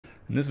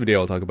In this video,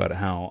 I'll talk about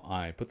how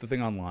I put the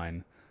thing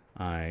online.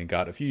 I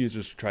got a few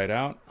users to try it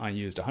out. I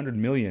used 100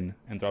 million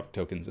Anthropic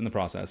tokens in the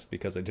process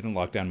because I didn't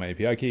lock down my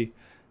API key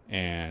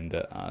and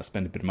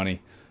spend a bit of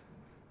money.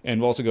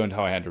 And we'll also go into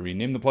how I had to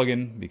rename the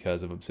plugin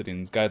because of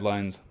Obsidian's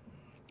guidelines,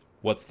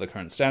 what's the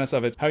current status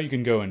of it, how you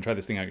can go and try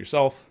this thing out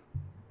yourself,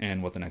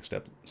 and what the next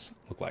steps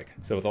look like.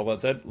 So with all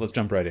that said, let's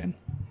jump right in.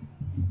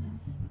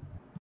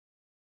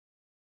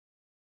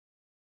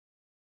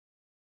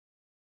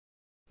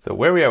 So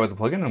where are we at with the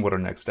plugin and what are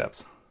next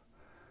steps?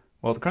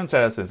 Well, the current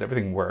status is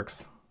everything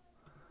works.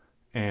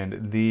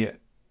 And the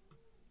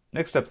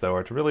next steps, though,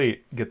 are to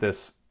really get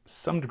this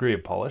some degree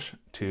of polish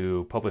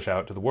to publish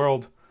out to the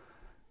world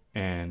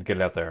and get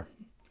it out there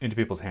into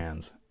people's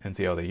hands and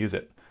see how they use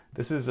it.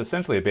 This is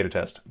essentially a beta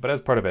test, but as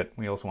part of it,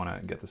 we also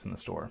want to get this in the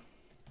store.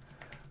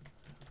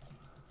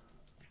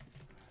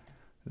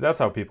 That's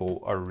how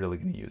people are really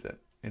going to use it.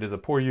 It is a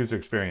poor user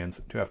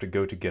experience to have to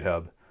go to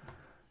GitHub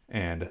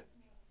and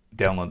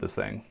download this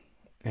thing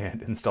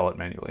and install it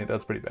manually.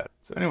 That's pretty bad.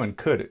 So anyone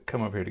could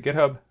come over here to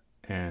GitHub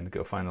and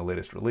go find the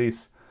latest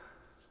release,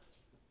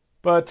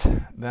 but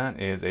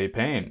that is a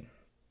pain.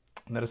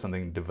 That is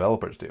something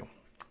developers do.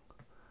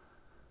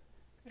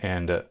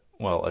 And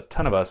well, a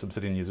ton of us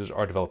Obsidian users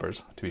are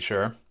developers, to be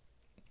sure.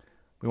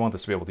 We want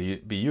this to be able to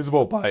be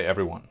usable by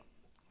everyone.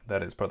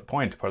 That is part of the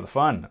point, part of the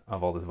fun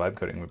of all this vibe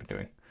coding we've been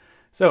doing.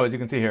 So as you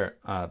can see here,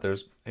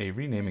 there's a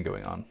renaming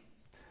going on.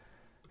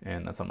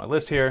 And that's on my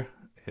list here,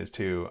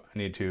 I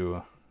need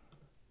to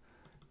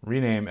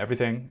rename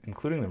everything,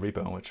 including the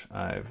repo, which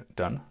I've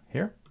done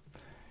here.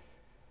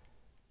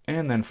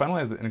 And then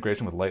finalize the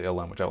integration with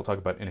LiteLLM, which I will talk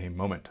about in a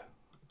moment.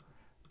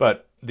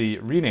 But the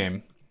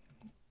rename,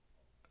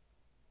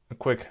 a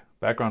quick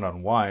background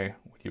on why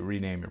would you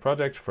rename your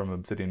project from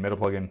Obsidian meta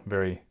plugin,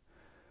 very,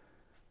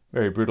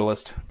 very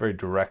brutalist, very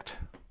direct.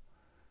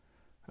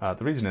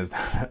 The reason is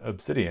that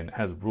Obsidian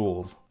has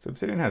rules. So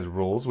Obsidian has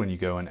rules when you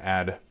go and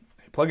add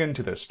a plugin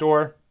to their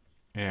store.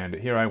 And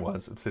here I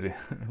was,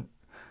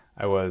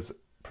 I was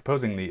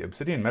proposing the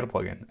Obsidian meta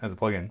plugin as a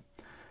plugin.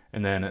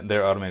 And then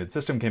their automated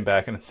system came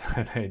back and it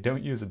said, hey,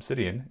 don't use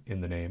Obsidian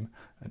in the name.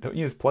 Don't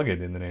use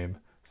plugin in the name.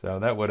 So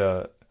that would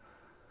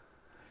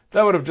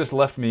have just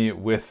left me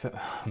with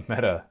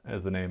meta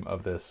as the name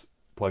of this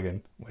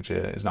plugin, which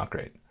is not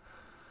great.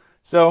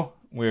 So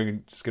we're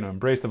just going to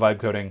embrace the vibe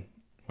coding.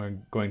 We're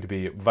going to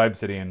be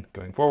Vibesidian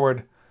going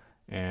forward,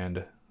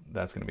 and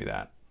that's going to be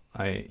that.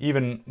 I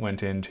even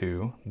went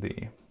into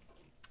the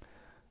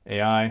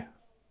AI.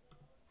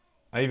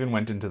 I even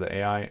went into the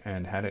AI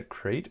and had it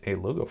create a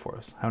logo for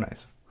us. How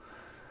nice.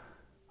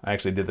 I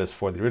actually did this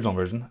for the original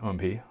version,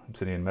 OMP,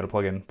 Obsidian meta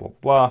plugin, blah,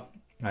 blah.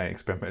 I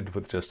experimented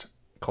with just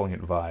calling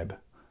it Vibe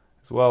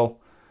as well,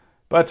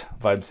 but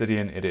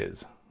Vibesidian it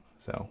is.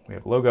 So we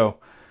have a logo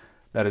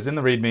that is in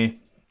the README,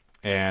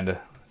 and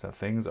so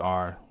things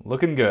are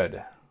looking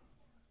good.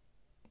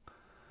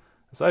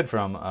 Aside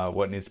from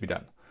what needs to be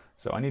done.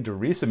 So I need to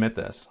resubmit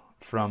this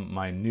from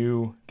my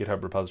new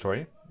GitHub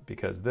repository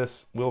because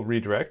this will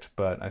redirect,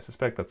 but I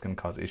suspect that's going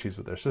to cause issues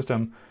with their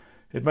system.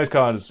 It might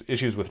cause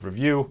issues with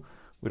review.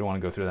 We don't want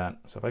to go through that.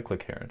 So if I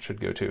click here, it should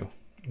go to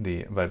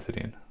the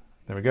Vibesidian.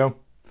 There we go.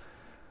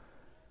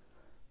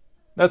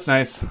 That's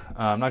nice.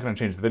 I'm not going to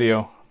change the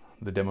video.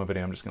 The demo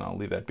video, I'm just going to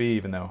leave that be,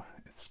 even though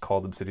it's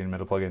called Obsidian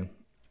Meta Plugin.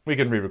 We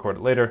can re-record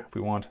it later if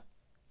we want.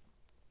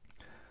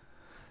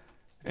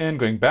 And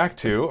going back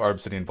to our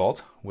Obsidian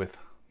Vault with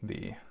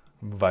the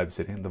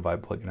Vibesidian, the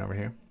Vibe plugin over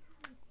here,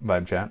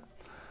 Vibe Chat.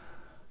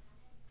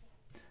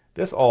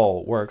 This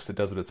all works. It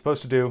does what it's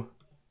supposed to do.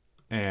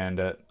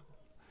 And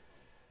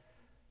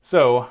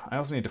so I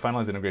also need to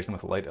finalize the integration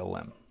with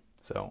LiteLLM.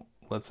 So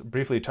let's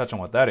briefly touch on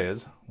what that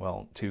is.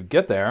 Well, to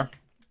get there,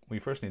 we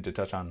first need to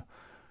touch on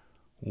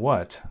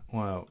what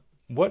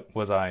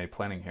was I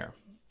planning here.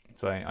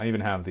 So I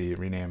even have the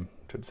rename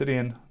to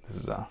Obsidian. This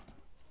is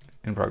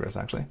in progress,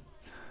 actually.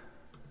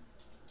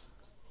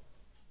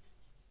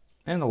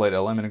 And the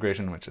LiteLLM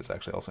integration, which is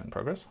actually also in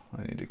progress.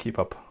 I need to keep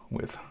up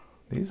with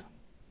these.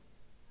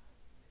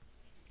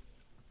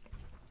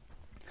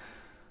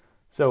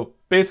 So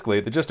basically,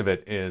 the gist of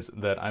it is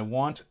that I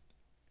want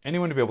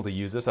anyone to be able to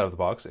use this out of the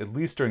box, at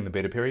least during the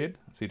beta period.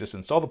 So you just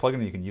install the plugin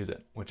and you can use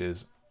it, which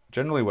is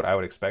generally what I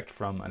would expect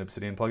from an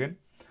Obsidian plugin.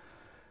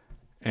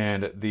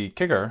 And the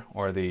kicker,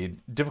 or the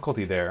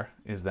difficulty there,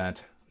 is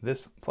that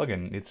this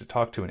plugin needs to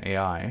talk to an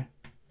AI.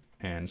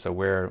 And so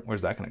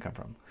where's that going to come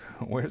from?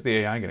 Where's the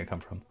AI going to come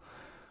from?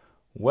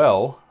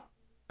 Well,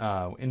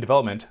 in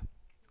development,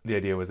 the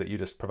idea was that you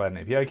just provide an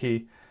API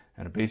key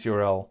and a base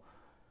URL,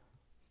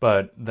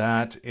 but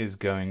that is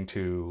going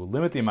to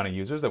limit the amount of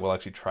users that will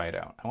actually try it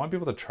out. I want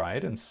people to try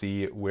it and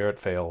see where it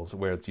fails,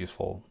 where it's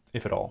useful,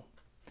 if at all.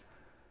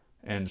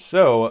 And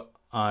so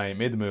I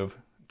made the move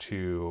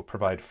to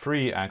provide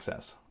free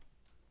access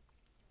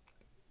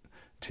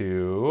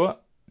to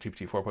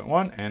GPT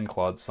 4.1 and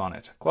Claude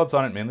Sonnet. Claude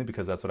Sonnet mainly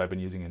because that's what I've been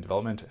using in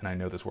development, and I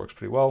know this works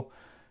pretty well.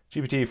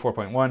 GPT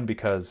 4.1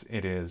 because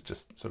it is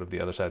just sort of the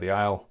other side of the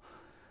aisle.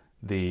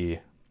 The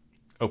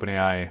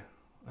OpenAI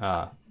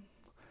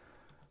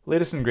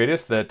latest and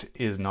greatest that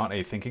is not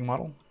a thinking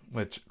model,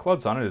 which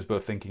Claude Sonnet is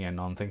both thinking and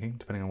non-thinking,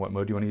 depending on what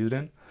mode you want to use it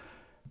in.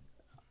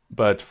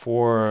 But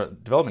for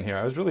development here,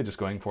 I was really just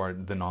going for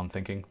the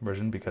non-thinking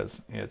version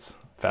because it's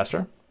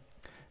faster.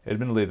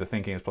 Admittedly, the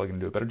thinking is probably going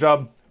to do a better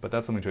job, but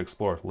that's something to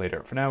explore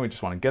later. For now, we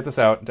just want to get this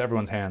out into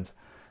everyone's hands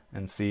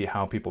and see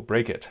how people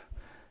break it.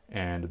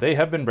 And they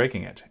have been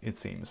breaking it, it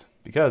seems,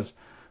 because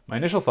my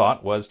initial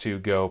thought was to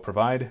go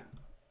provide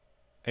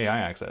AI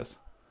access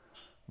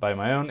by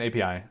my own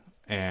API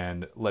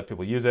and let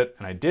people use it,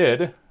 and I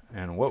did.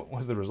 And what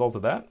was the result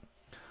of that?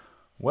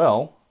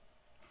 Well,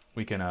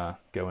 we can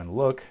go and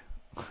look.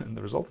 And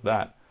the result of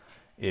that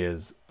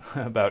is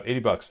about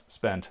 $80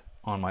 spent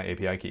on my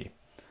API key.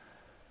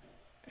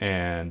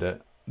 And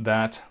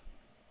that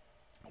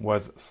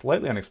was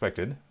slightly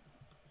unexpected.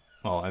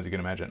 Well, as you can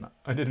imagine,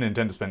 I didn't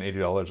intend to spend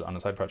 $80 on a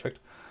side project,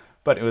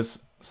 but it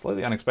was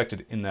slightly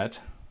unexpected in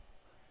that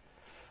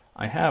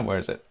I have, where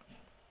is it?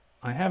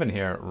 I have in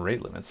here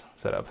rate limits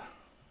set up.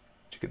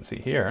 As you can see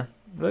here,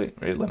 rate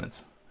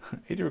limits,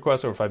 80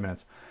 requests over 5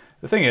 minutes.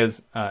 The thing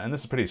is, and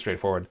this is pretty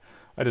straightforward,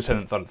 I just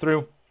hadn't thought it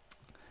through.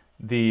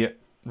 The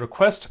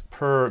request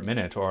per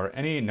minute, or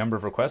any number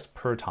of requests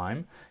per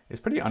time, is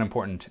pretty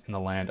unimportant in the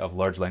land of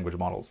large language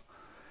models.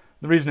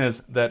 The reason is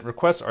that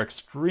requests are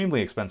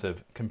extremely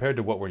expensive compared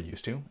to what we're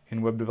used to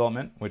in web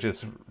development, which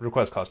is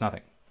requests cost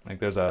nothing. Like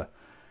there's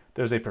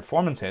a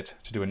performance hit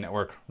to do a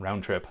network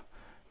round trip,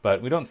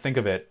 but we don't think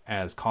of it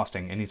as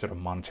costing any sort of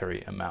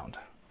monetary amount.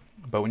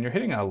 But when you're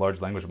hitting a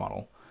large language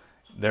model,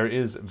 there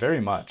is very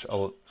much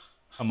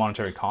a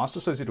monetary cost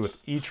associated with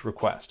each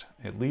request,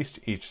 at least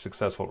each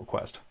successful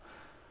request.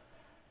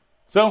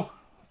 So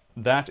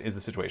that is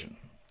the situation.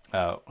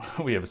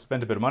 We have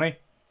spent a bit of money,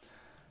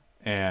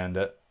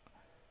 and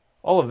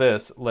all of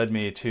this led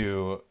me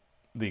to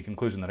the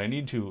conclusion that I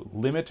need to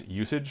limit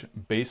usage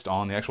based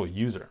on the actual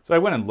user. So I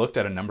went and looked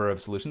at a number of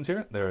solutions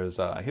here. There's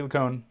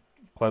Helicone,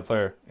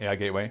 Cloudflare AI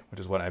Gateway, which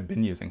is what I've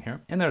been using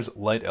here, and there's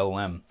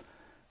LiteLLM.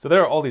 So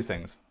there are all these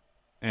things.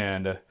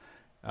 And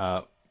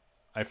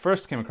I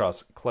first came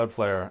across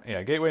Cloudflare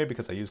AI Gateway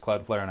because I use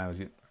Cloudflare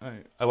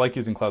and I like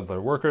using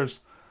Cloudflare workers,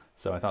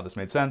 so I thought this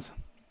made sense.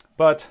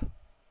 But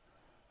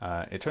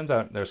it turns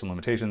out there are some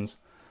limitations.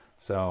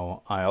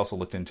 So I also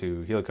looked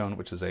into Helicone,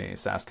 which is a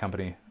SaaS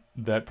company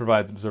that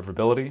provides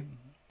observability,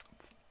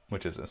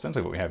 which is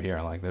essentially what we have here.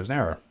 Like there's an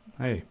error.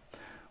 Hey,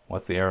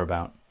 what's the error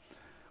about?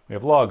 We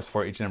have logs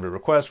for each and every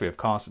request, we have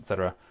costs,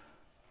 etc.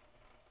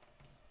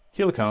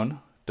 Helicone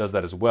does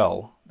that as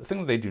well. The thing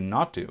that they do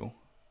not do,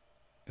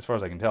 as far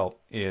as I can tell,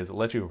 is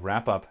let you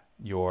wrap up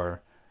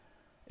your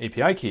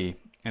API key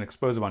and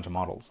expose a bunch of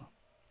models,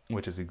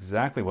 which is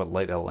exactly what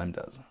LiteLLM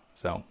does.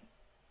 So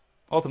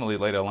ultimately,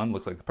 LiteLLM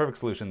looks like the perfect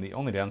solution. The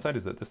only downside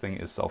is that this thing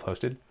is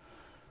self-hosted.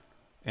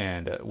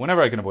 And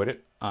whenever I can avoid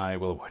it, I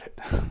will avoid it.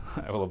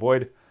 I will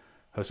avoid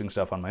hosting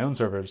stuff on my own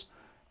servers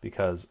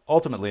because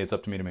ultimately it's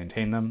up to me to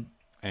maintain them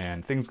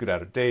and things get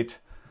out of date.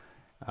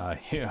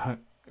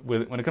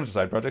 When it comes to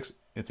side projects,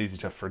 it's easy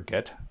to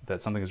forget that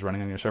something is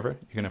running on your server.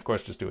 You can, of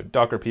course, just do a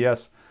Docker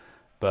PS,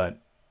 but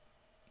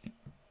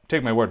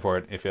take my word for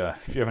it, if you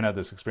haven't had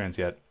this experience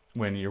yet,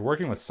 when you're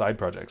working with side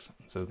projects,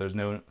 so there's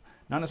not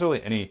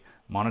necessarily any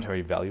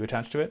monetary value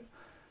attached to it,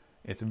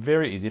 it's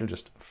very easy to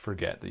just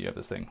forget that you have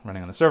this thing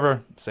running on the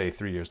server, say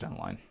 3 years down the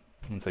line.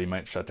 And so you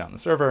might shut down the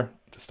server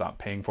to stop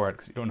paying for it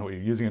because you don't know what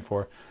you're using it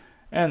for,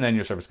 and then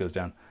your service goes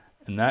down.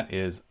 And that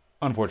is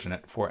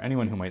unfortunate for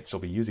anyone who might still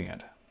be using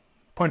it.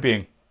 Point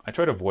being, I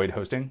try to avoid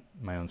hosting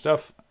my own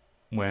stuff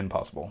when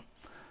possible.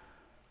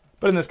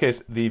 But in this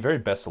case, the very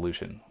best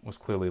solution was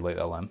clearly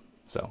LiteLLM,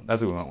 so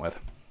that's what we went with.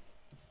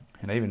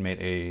 And I even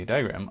made a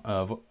diagram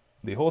of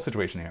the whole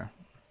situation here.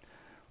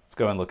 Let's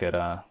go and look at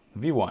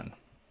V1.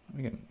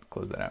 We can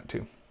close that out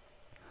too.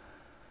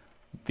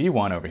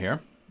 V1 over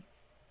here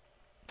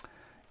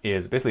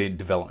is basically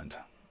development.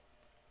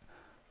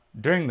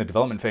 During the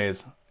development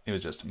phase, it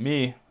was just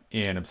me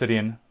in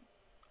Obsidian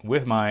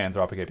with my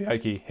Anthropic API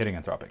key hitting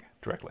Anthropic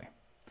directly.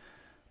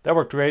 That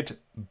worked great,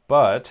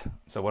 but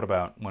so what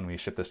about when we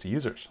ship this to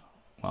users?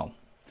 Well,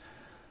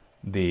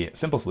 the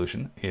simple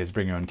solution is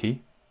bring your own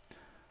key.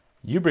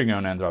 You bring your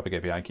own Anthropic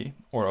API key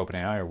or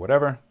OpenAI or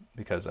whatever,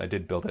 because I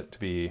did build it to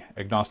be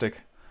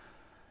agnostic.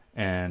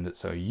 And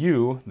so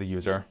you, the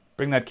user,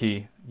 bring that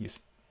key,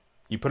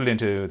 you put it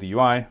into the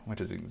UI,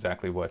 which is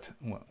exactly what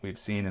we've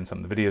seen in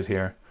some of the videos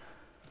here.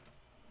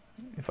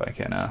 If I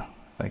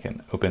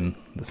can open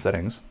the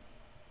settings,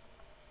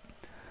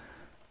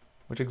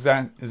 which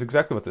is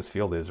exactly what this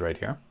field is right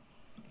here.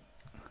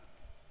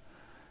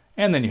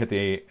 And then you hit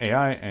the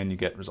AI and you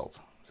get results.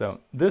 So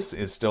this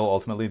is still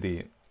ultimately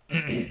the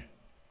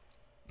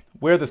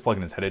where this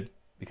plugin is headed,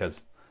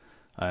 because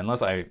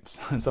unless I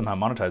somehow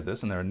monetize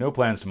this, and there are no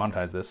plans to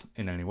monetize this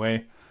in any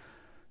way,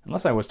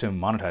 unless I was to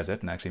monetize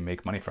it and actually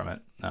make money from it,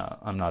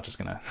 I'm not just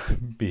going to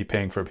be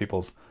paying for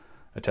people's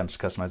attempts to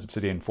customize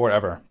Obsidian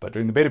forever. But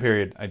during the beta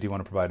period, I do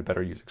want to provide a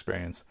better user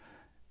experience,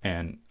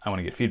 and I want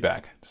to get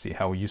feedback to see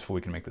how useful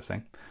we can make this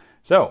thing.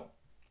 So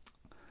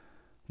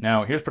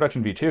now here's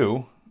production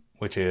V2,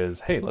 which is,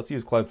 hey, let's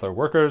use Cloudflare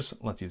workers,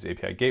 let's use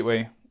API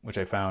Gateway, which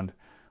I found,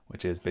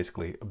 which is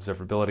basically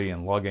observability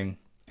and logging.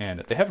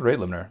 And they have a rate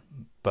limiter,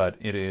 but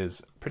it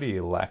is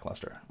pretty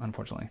lackluster,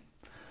 unfortunately.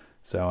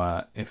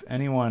 So if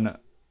anyone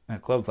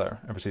at Cloudflare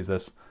ever sees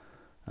this,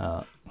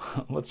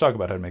 let's talk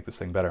about how to make this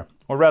thing better.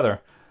 Or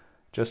rather,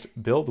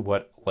 just build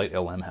what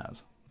LiteLLM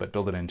has, but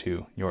build it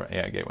into your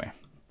AI Gateway.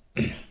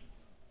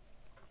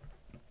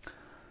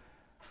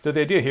 So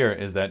the idea here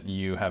is that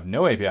you have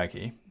no API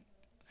key,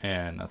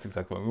 and that's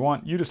exactly what we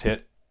want. You just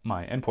hit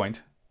my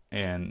endpoint,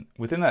 and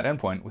within that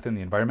endpoint, within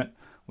the environment,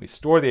 we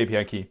store the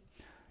API key.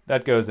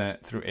 That goes in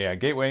through AI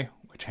Gateway,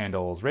 which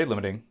handles rate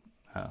limiting,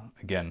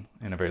 again,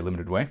 in a very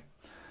limited way.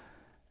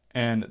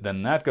 And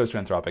then that goes to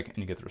Anthropic, and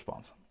you get the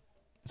response.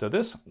 So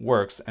this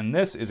works, and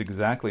this is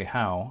exactly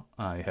how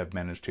I have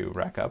managed to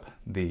rack up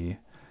the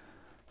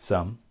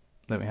sum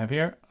that we have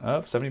here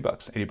of $70,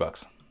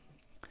 $80,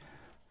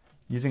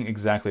 using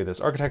exactly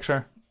this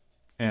architecture.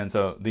 And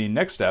so the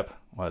next step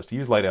was to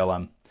use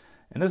LiteLLM,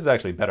 and this is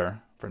actually better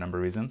for a number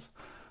of reasons,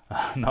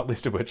 not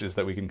least of which is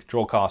that we can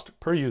control cost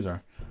per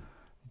user,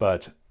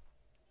 but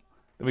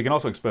we can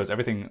also expose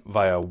everything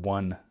via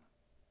one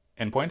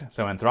endpoint.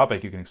 So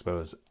Anthropic you can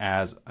expose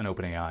as an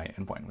OpenAI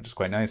endpoint, which is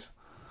quite nice.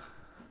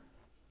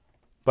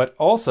 But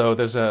also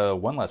there's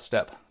one less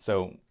step.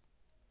 So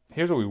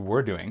here's what we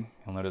were doing.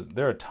 You'll notice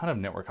there are a ton of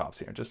network hops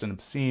here, just an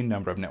obscene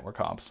number of network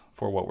hops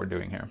for what we're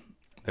doing here.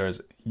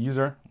 There's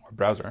user or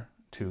browser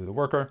to the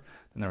worker,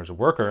 then there's a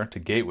worker to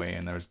gateway,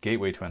 and there's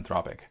gateway to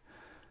Anthropic.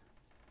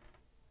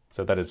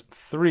 So that is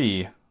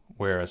 3,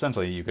 where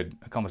essentially you could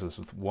accomplish this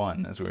with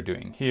 1, as we were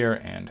doing here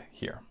and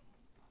here.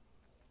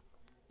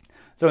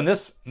 So in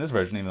this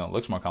version, even though it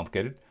looks more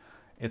complicated,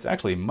 it's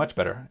actually much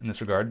better in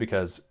this regard,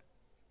 because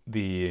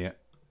the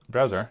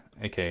browser,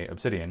 aka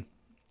Obsidian,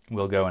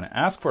 will go and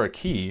ask for a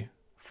key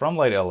from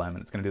LiteLLM, and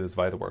it's going to do this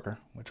via the worker,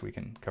 which we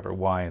can cover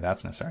why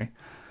that's necessary.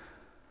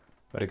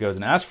 But it goes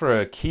and asks for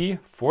a key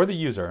for the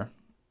user,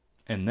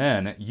 and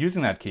then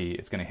using that key,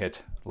 it's going to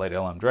hit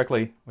LiteLLM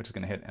directly, which is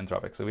going to hit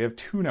Anthropic. So we have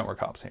 2 network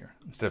hops here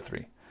instead of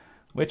 3,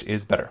 which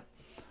is better.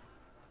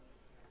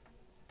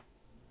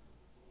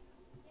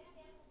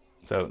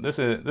 So this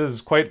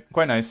is quite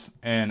nice,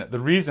 and the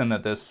reason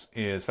that this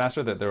is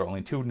faster, that there are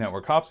only 2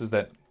 network hops, is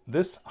that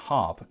this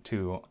hop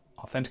to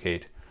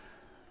authenticate,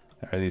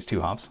 there are these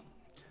 2 hops,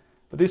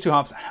 but these 2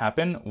 hops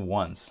happen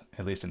once,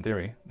 at least in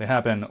theory. They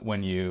happen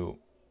when you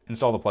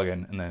install the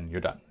plugin, and then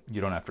you're done.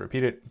 You don't have to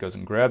repeat it. It goes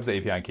and grabs the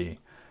API key,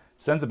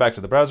 sends it back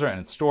to the browser, and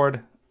it's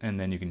stored, and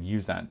then you can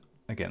use that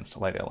against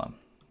LiteLLM.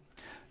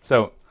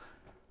 So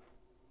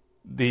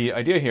the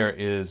idea here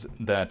is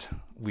that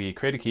we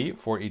create a key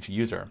for each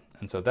user,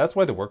 and so that's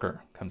why the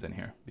worker comes in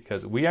here,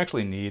 because we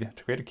actually need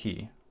to create a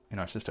key in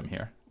our system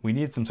here. We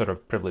need some sort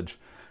of privilege.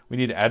 We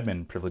need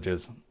admin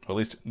privileges, or at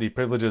least the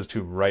privileges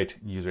to write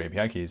user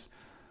API keys.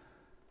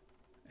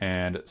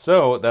 And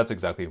so that's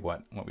exactly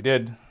what we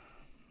did.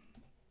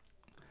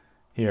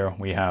 Here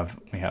we have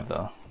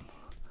the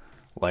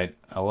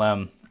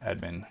LiteLLM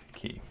admin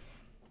key.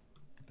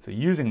 So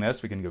using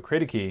this, we can go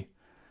create a key,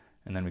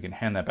 and then we can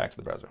hand that back to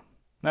the browser.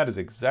 That is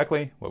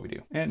exactly what we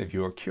do. And if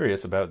you are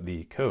curious about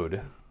the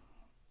code,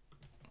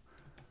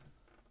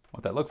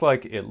 what that looks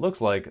like, it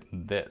looks like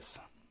this.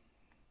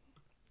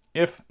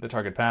 If the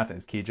target path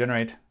is key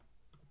generate,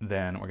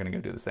 then we're going to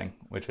go do this thing,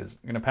 which is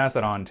going to pass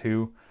that on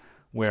to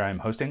where I'm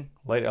hosting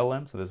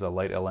LiteLLM. So there's a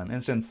LiteLLM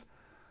instance.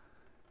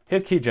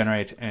 Hit key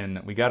generate, and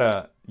we got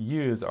to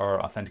use our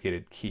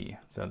authenticated key.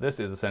 So this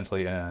is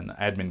essentially an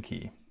admin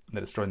key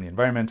that is stored in the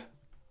environment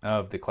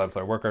of the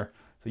Cloudflare worker.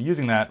 So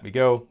using that, we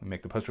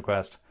make the post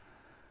request.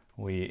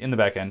 In the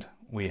backend,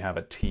 we have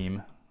a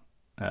team,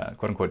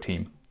 quote unquote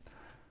team,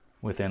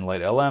 within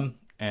LiteLLM,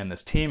 and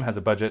this team has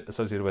a budget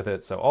associated with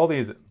it. So all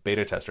these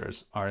beta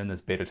testers are in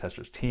this beta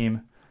testers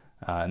team,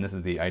 and this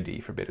is the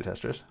ID for beta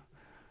testers.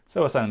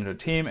 So assign them to a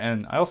team,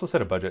 and I also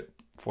set a budget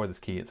for this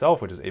key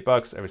itself, which is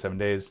 $8 every 7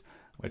 days,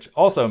 which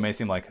also may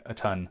seem like a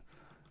ton,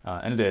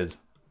 and it is.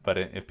 But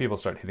if people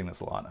start hitting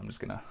this a lot, I'm just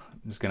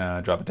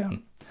gonna drop it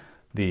down.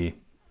 The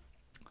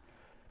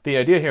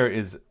idea here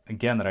is,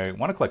 again, that I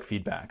want to collect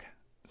feedback.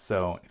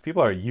 So if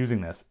people are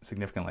using this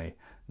significantly,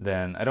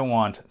 then I don't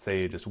want,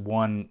 say, just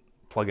one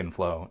plugin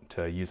flow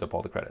to use up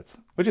all the credits,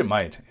 which it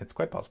might. It's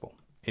quite possible.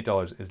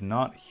 $8 is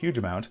not a huge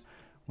amount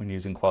when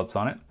using Claude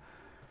Sonnet,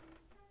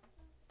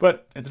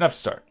 but it's enough to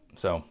start.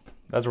 So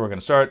that's where we're going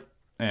to start.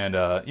 And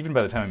even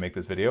by the time I make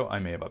this video, I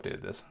may have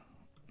updated this.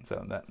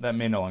 So that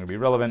may no longer be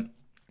relevant.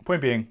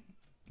 Point being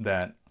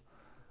that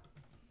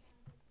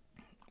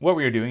what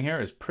we are doing here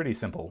is pretty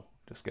simple.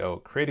 Just go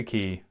create a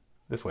key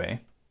this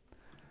way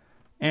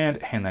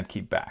and hand that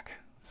key back.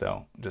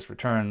 So just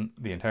return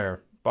the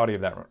entire body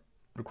of that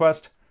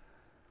request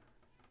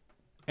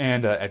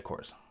and add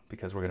cores,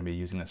 because we're going to be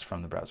using this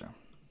from the browser.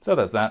 So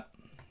that's that.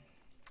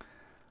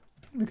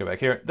 Let me go back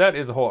here. That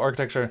is the whole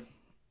architecture.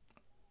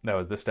 That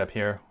was this step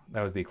here.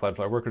 That was the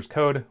Cloudflare workers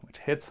code, which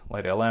hits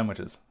LiteLLM, which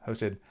is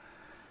hosted.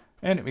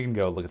 And we can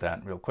go look at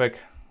that real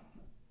quick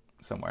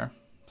somewhere.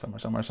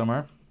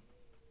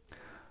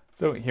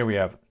 So here we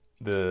have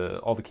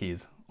all the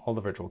keys, all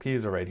the virtual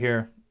keys are right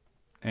here.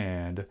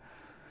 And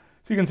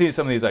so you can see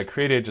some of these I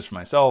created just for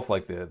myself,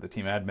 like the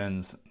team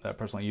admins, the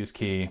personal use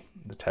key,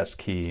 the test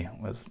key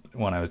was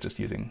one I was just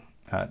using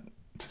to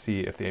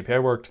see if the API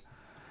worked.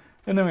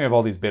 And then we have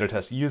all these beta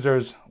test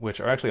users, which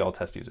are actually all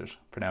test users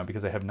for now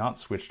because I have not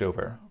switched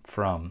over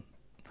from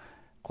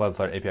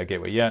Cloudflare API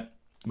Gateway yet.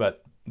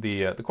 But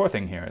the core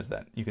thing here is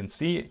that you can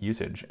see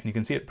usage and you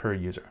can see it per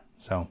user.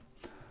 So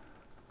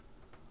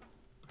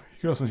you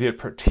can also see it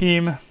per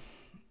team.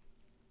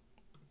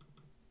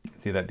 You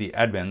can see that the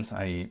admins,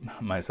 i.e.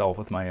 myself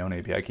with my own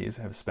API keys,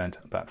 have spent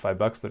about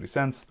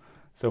 $5.30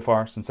 so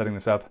far since setting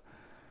this up.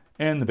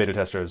 And the beta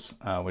testers,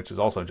 which is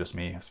also just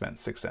me, have spent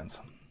 6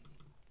 cents.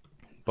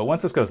 But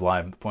once this goes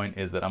live, the point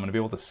is that I'm going to be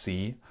able to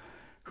see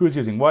who's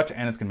using what,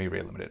 and it's going to be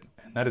rate limited.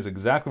 And that is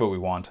exactly what we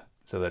want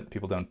so that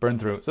people don't burn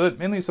through,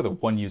 mainly so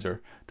that one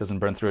user doesn't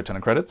burn through a ton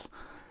of credits.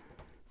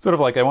 Sort of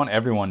like I want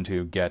everyone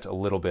to get a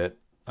little bit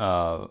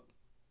of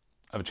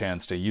a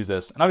chance to use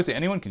this. And obviously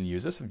anyone can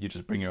use this if you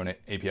just bring your own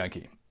API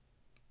key.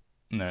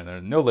 And there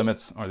are no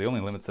limits, or the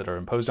only limits that are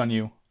imposed on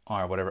you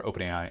are whatever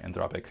OpenAI,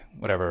 Anthropic,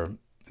 whatever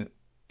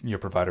your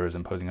provider is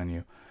imposing on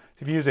you.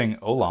 So if you're using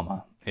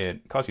Ollama,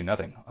 it costs you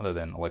nothing other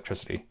than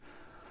electricity.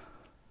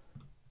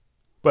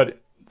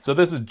 But so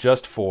this is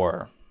just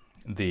for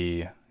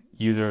the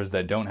users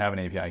that don't have an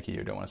API key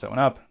or don't want to set one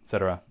up,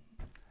 etc.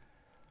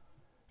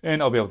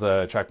 And I'll be able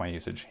to track my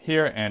usage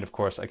here. And of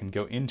course, I can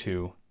go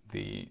into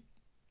the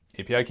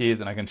API keys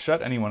and I can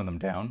shut any one of them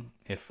down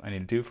if I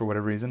need to for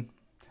whatever reason.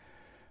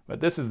 But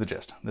this is the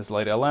gist. This is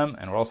LiteLLM,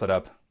 and we're all set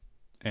up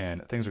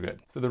and things are good.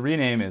 So the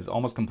rename is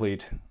almost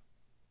complete.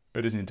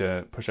 I just need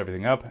to push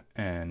everything up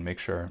and make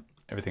sure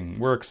everything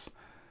works.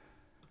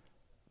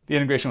 The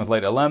integration with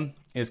LiteLLM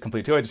is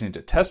complete too. I just need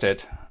to test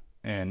it.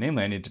 And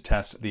namely, I need to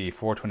test the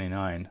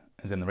 429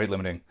 as in the rate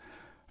limiting.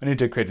 I need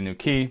to create a new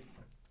key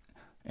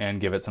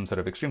and give it some sort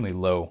of extremely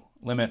low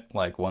limit,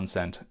 like 1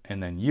 cent,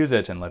 and then use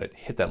it and let it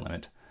hit that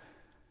limit.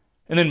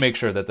 And then make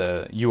sure that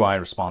the UI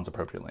responds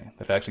appropriately,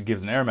 that it actually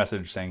gives an error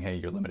message saying, hey,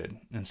 you're limited,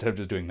 instead of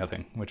just doing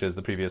nothing, which is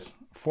the previous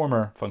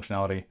former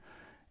functionality,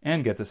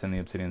 and get this in the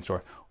Obsidian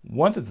store.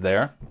 Once it's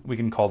there, we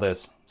can call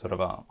this sort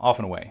of off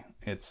and away.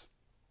 It's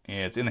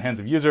in the hands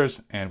of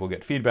users, and we'll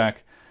get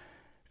feedback,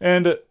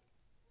 and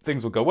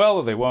things will go well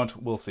or they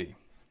won't, we'll see.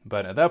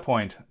 But at that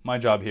point, my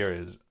job here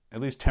is at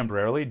least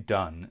temporarily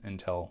done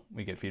until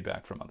we get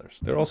feedback from others.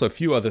 There are also a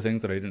few other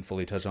things that I didn't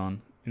fully touch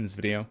on in this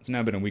video. It's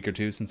now been a week or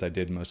two since I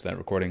did most of that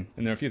recording.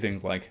 And there are a few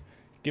things like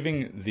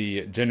giving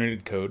the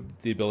generated code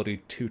the ability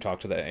to talk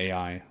to the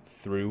AI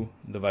through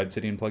the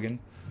Vibesidian plugin,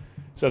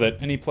 so that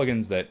any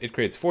plugins that it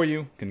creates for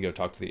you can go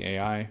talk to the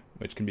AI,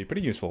 which can be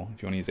pretty useful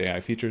if you want to use AI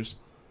features.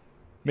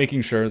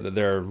 Making sure that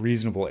there are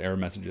reasonable error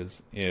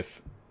messages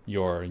if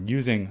you're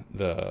using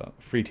the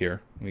free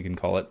tier, we can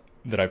call it,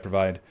 that I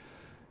provide,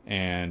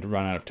 and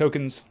run out of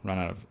tokens, run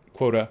out of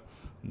quota,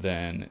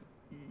 then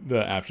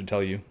the app should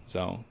tell you.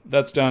 So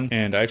that's done.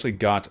 And I actually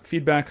got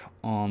feedback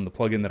on the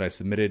plugin that I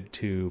submitted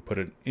to put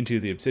it into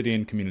the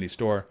Obsidian community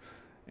store.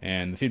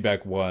 And the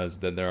feedback was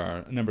that there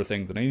are a number of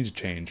things that I need to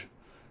change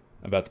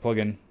about the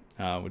plugin,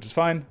 which is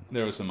fine.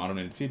 There was some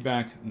automated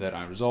feedback that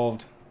I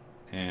resolved,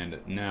 and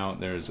now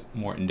there's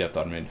more in-depth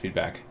automated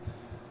feedback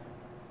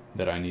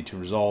that I need to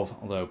resolve,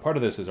 although part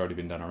of this has already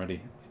been done already.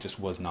 It just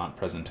was not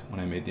present when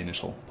I made the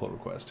initial pull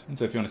request. And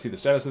so if you want to see the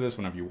status of this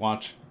whenever you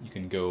watch, you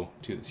can go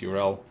to this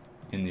URL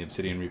in the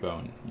Obsidian repo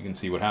and you can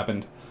see what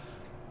happened.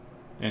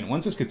 And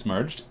once this gets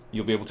merged,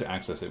 you'll be able to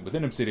access it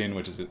within Obsidian,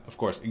 which is, of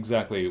course,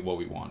 exactly what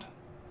we want.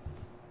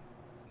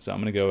 So I'm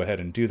going to go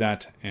ahead and do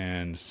that.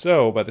 And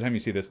so by the time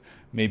you see this,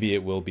 maybe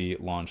it will be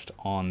launched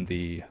on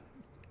the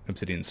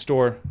Obsidian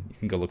store. You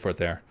can go look for it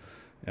there.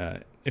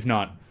 If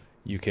not,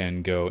 you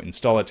can go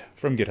install it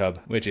from GitHub,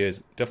 which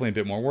is definitely a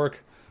bit more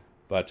work,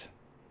 but,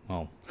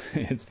 well,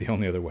 it's the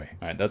only other way.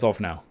 All right, that's all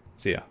for now.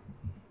 See ya.